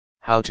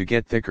How to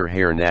get thicker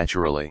hair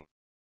naturally.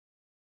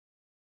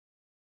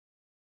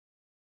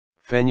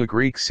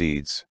 Fenugreek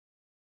seeds.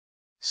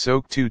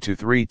 Soak 2 to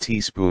 3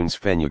 teaspoons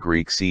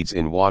fenugreek seeds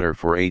in water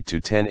for 8 to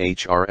 10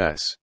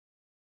 hrs.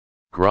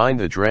 Grind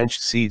the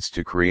drenched seeds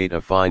to create a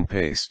fine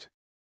paste.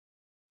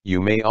 You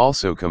may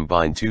also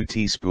combine 2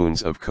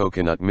 teaspoons of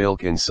coconut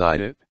milk inside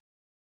it.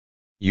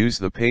 Use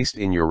the paste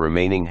in your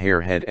remaining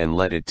hair head and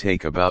let it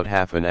take about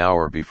half an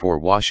hour before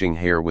washing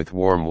hair with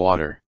warm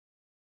water.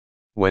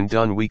 When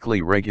done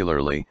weekly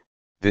regularly,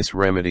 this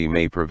remedy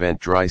may prevent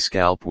dry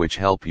scalp, which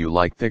help you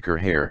like thicker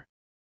hair.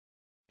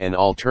 An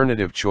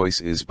alternative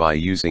choice is by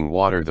using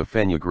water the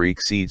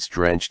fenugreek seeds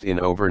drenched in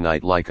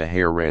overnight like a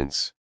hair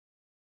rinse.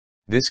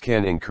 This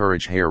can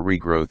encourage hair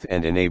regrowth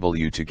and enable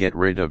you to get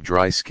rid of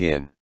dry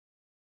skin.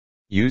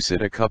 Use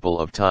it a couple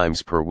of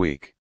times per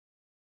week.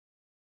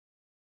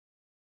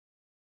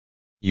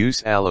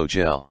 Use aloe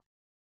gel.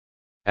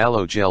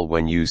 Aloe gel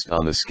when used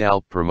on the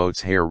scalp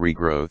promotes hair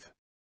regrowth.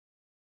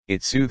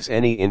 It soothes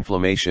any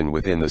inflammation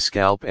within the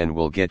scalp and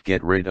will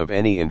get rid of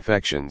any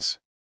infections.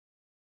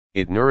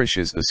 It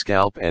nourishes the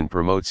scalp and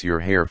promotes your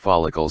hair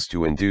follicles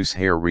to induce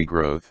hair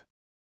regrowth.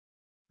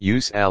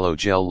 Use aloe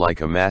gel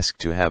like a mask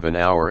to have an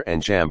hour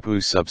and shampoo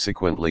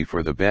subsequently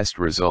for the best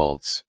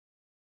results.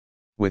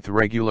 With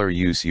regular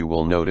use you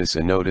will notice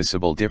a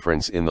noticeable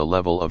difference in the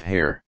level of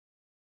hair.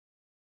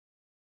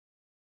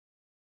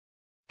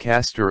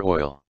 Castor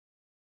oil.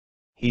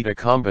 Heat a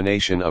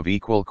combination of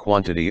equal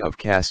quantity of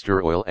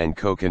castor oil and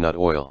coconut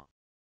oil.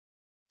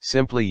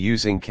 Simply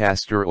using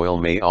castor oil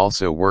may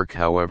also work,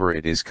 however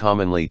it is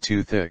commonly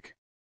too thick.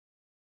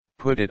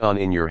 Put it on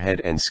in your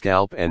head and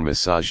scalp and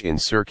massage in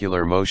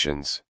circular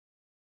motions.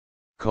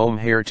 Comb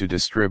hair to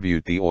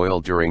distribute the oil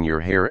during your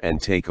hair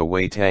and take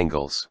away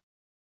tangles.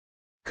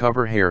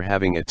 Cover hair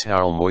having a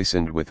towel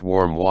moistened with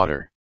warm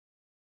water.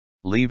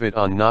 Leave it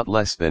on not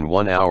less than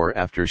 1 hour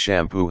after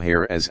shampoo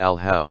hair as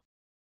Aloe.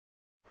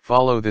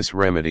 Follow this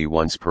remedy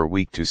once per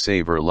week to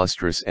savor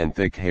lustrous and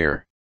thick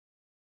hair.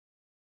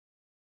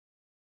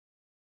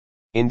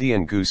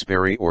 Indian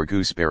gooseberry or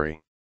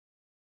gooseberry.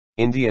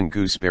 Indian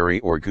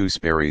gooseberry or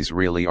gooseberries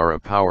really are a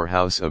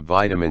powerhouse of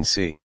vitamin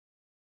C.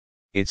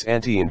 Its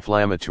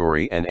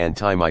anti-inflammatory and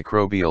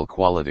antimicrobial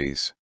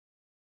qualities.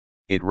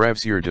 It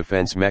revs your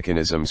defense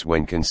mechanisms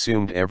when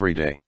consumed every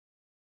day.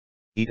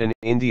 Eat an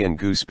Indian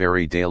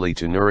gooseberry daily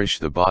to nourish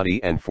the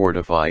body and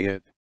fortify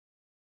it.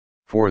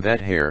 For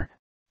that hair,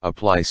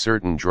 apply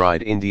certain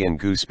dried Indian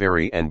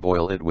gooseberry and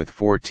boil it with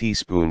 4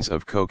 teaspoons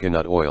of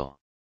coconut oil.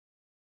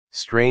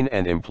 Strain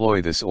and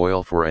employ this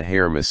oil for a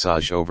hair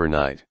massage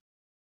overnight.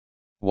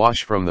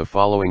 Wash from the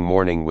following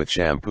morning with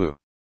shampoo.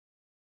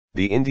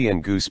 The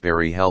Indian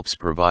gooseberry helps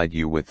provide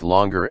you with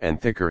longer and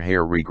thicker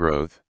hair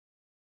regrowth.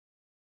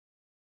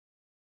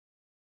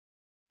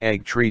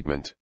 Egg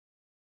treatment.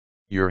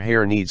 Your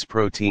hair needs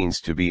proteins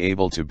to be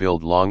able to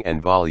build long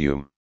and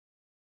volume.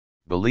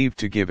 Believed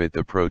to give it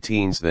the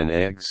proteins than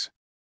eggs.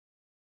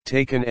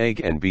 Take an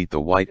egg and beat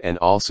the white and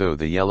also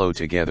the yellow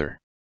together.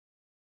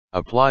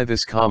 Apply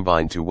this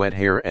combine to wet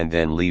hair and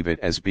then leave it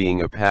as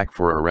being a pack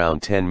for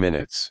around 10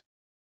 minutes.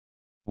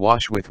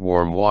 Wash with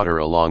warm water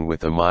along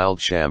with a mild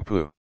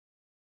shampoo.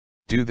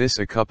 Do this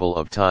a couple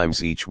of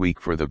times each week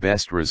for the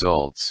best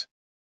results.